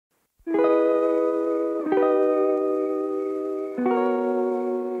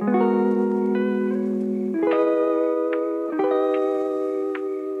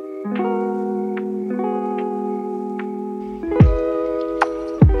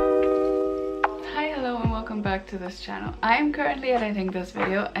back to this channel. I am currently editing this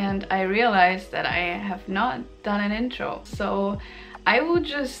video and I realized that I have not done an intro, so I will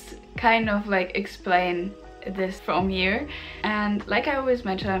just kind of like explain this from here. And like I always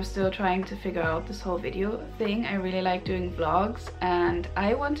mention, I'm still trying to figure out this whole video thing. I really like doing vlogs and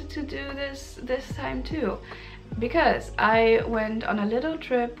I wanted to do this time too, because I went on a little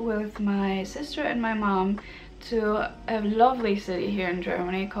trip with my sister and my mom to a lovely city here in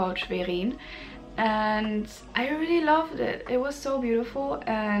Germany called Schwerin, and I really loved it. It was so beautiful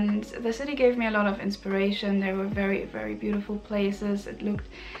and the city gave me a lot of inspiration. There were very, very beautiful places. It looked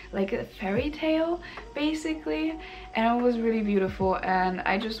like a fairy tale basically, and it was really beautiful, and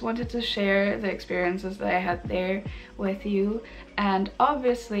I just wanted to share the experiences that I had there with you. And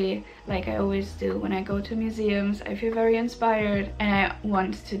obviously, like I always do when I go to museums, I feel very inspired and I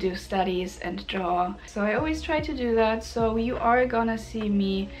want to do studies and draw, so I always try to do that. So you are gonna see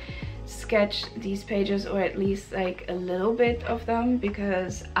me sketch these pages, or at least like a little bit of them,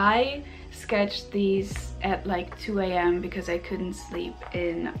 because I sketched these at like 2 AM because I couldn't sleep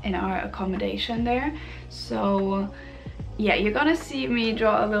in our accommodation there. So yeah, you're gonna see me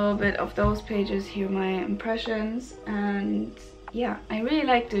draw a little bit of those pages, hear my impressions, and yeah, I really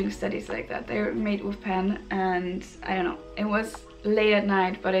like doing studies like that. They're made with pen, and I don't know, it was late at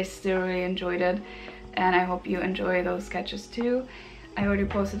night, but I still really enjoyed it, and I hope you enjoy those sketches too. I already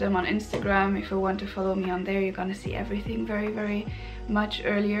posted them on Instagram. If you want to follow me on there, you're gonna see everything very, very much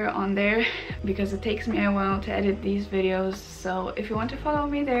earlier on there because it takes me a while to edit these videos. So if you want to follow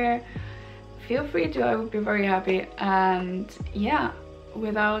me there, feel free to. I would be very happy. And yeah,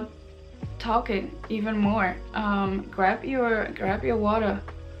 without talking even more, grab your water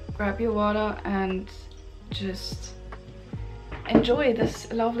and just enjoy this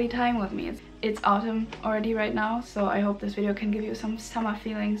lovely time with me. It's autumn already right now, so I hope this video can give you some summer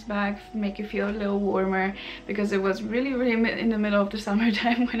feelings back, make you feel a little warmer, because it was really, really in the middle of the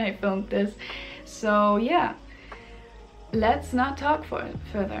summertime when I filmed this. So yeah, let's not talk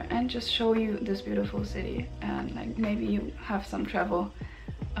further and just show you this beautiful city, and like maybe you have some travel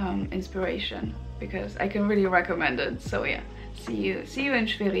inspiration, because I can really recommend it. So yeah, see you in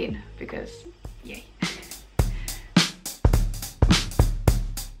Schwerin, because yay.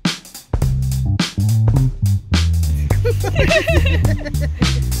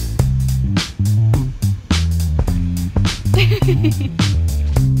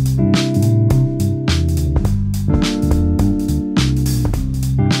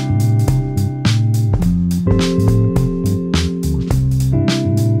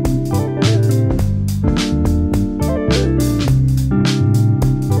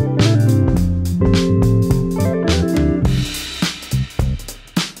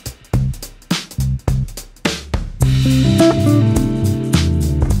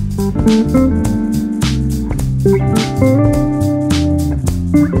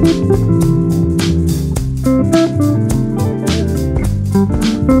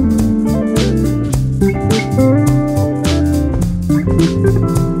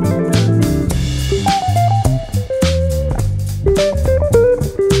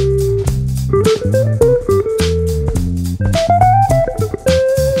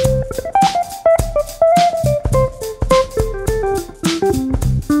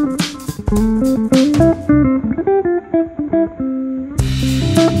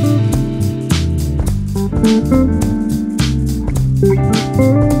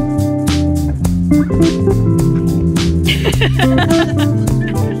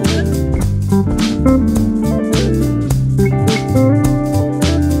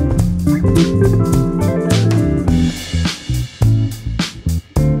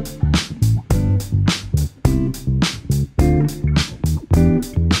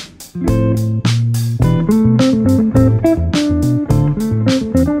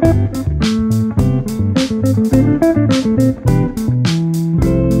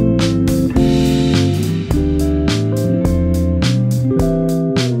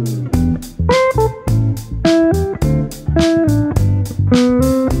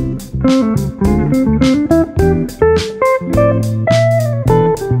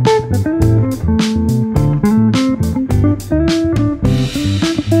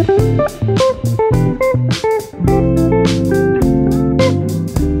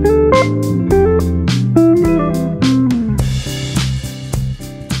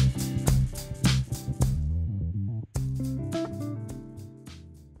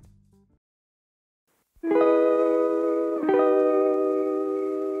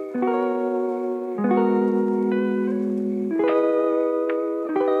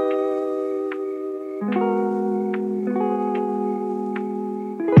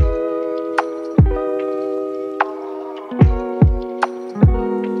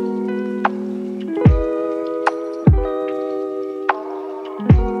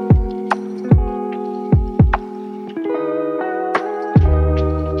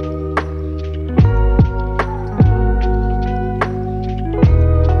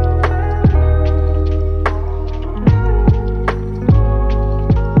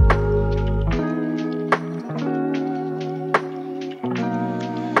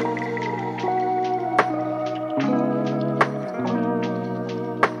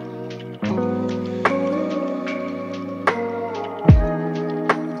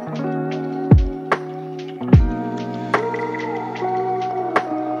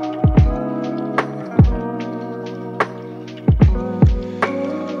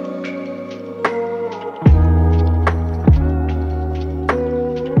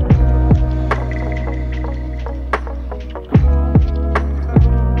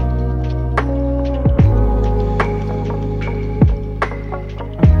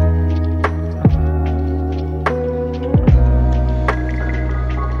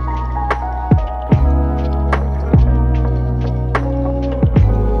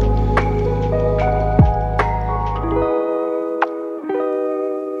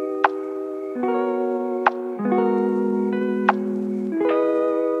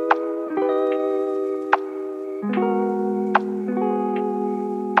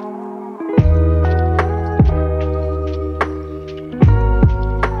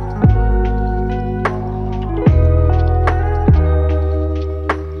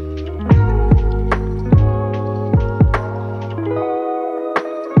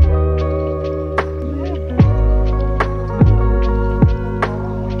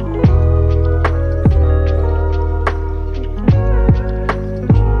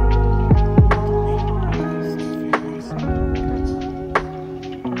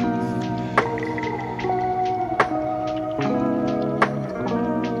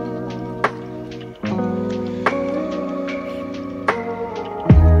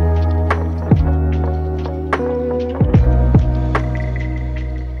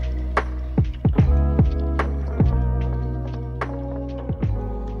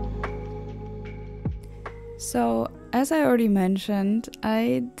 So, as I already mentioned,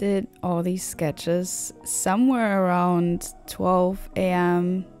 I did all these sketches somewhere around 12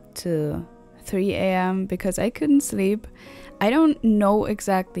 a.m. to 3 a.m. because I couldn't sleep. I don't know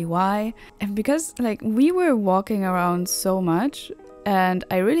exactly why, and because like we were walking around so much and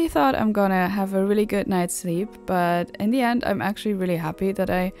I really thought I'm gonna have a really good night's sleep, but in the end I'm actually really happy that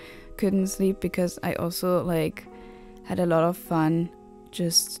I couldn't sleep because I also like had a lot of fun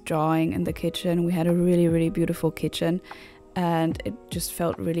just drawing in the kitchen. We had a really beautiful kitchen and it just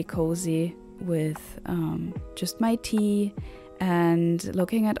felt really cozy with just my tea and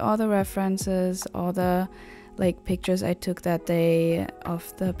looking at all the references, all the like pictures I took that day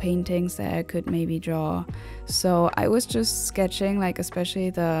of the paintings that I could maybe draw. So I was just sketching, like especially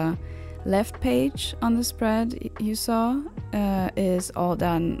the left page on the spread you saw is all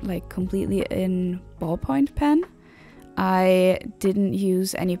done like completely in ballpoint pen. I didn't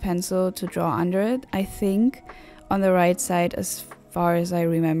use any pencil to draw under it. I think on the right side, as far as I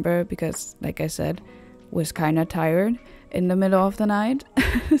remember, because like I said, was kind of tired in the middle of the night.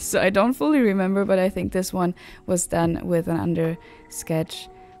 So I don't fully remember, but I think this one was done with an under sketch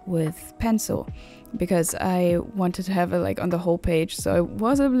with pencil because I wanted to have it like on the whole page. So I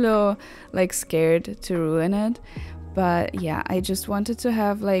was a little like scared to ruin it. But yeah, I just wanted to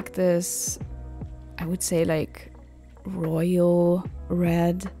have like this, I would say like royal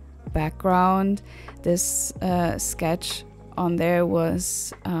red background. This sketch on there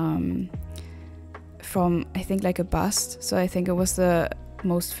was from I think like a bust, so I think it was the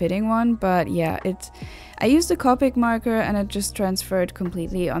most fitting one. But yeah, I used a Copic marker and it just transferred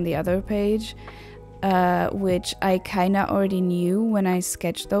completely on the other page, which I kind of already knew when I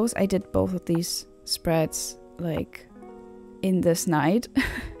sketched those. I did both of these spreads like in this night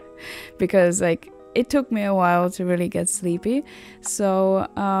because like it took me a while to really get sleepy. So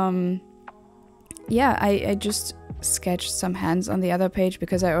yeah, I just sketched some hands on the other page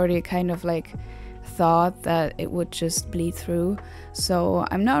because I already kind of like thought that it would just bleed through. So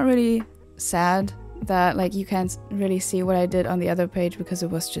I'm not really sad that like you can't really see what I did on the other page because it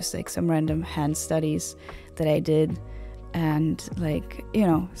was just like some random hand studies that I did and like, you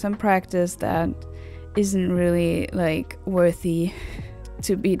know, some practice that isn't really like worthy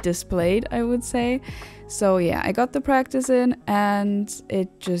to be displayed, I would say. So yeah, I got the practice in and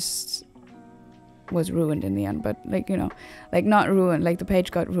it just was ruined in the end, but like, you know, like not ruined, like the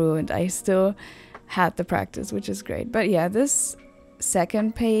page got ruined. I still had the practice, which is great. But yeah, this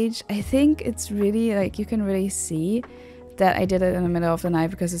second page, I think it's really like you can really see that I did it in the middle of the night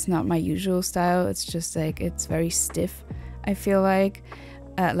because it's not my usual style. It's just like it's very stiff. I feel like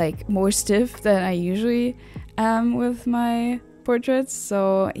more stiff than I usually am with my portraits.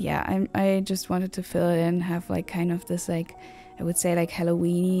 So yeah, I just wanted to fill it in, have like kind of this like I would say like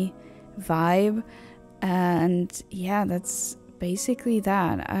Halloween-y vibe. And yeah, that's basically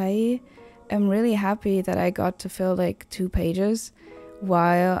that. I am really happy that I got to fill like 2 pages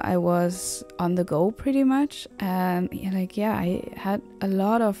while I was on the go pretty much. And like yeah, I had a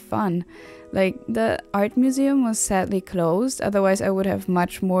lot of fun. Like the art museum was sadly closed, otherwise I would have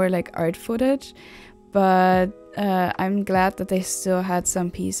much more like art footage, but I'm glad that they still had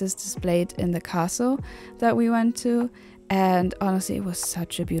some pieces displayed in the castle that we went to. And honestly, it was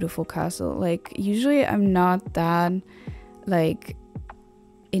such a beautiful castle. Like usually I'm not that like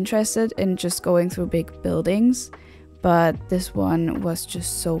interested in just going through big buildings, but this one was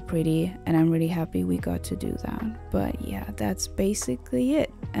just so pretty and I'm really happy we got to do that. But yeah, that's basically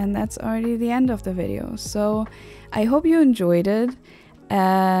it, and that's already the end of the video. So I hope you enjoyed it,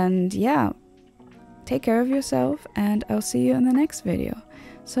 and yeah, take care of yourself and I'll see you in the next video.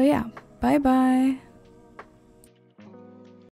 So yeah, bye bye.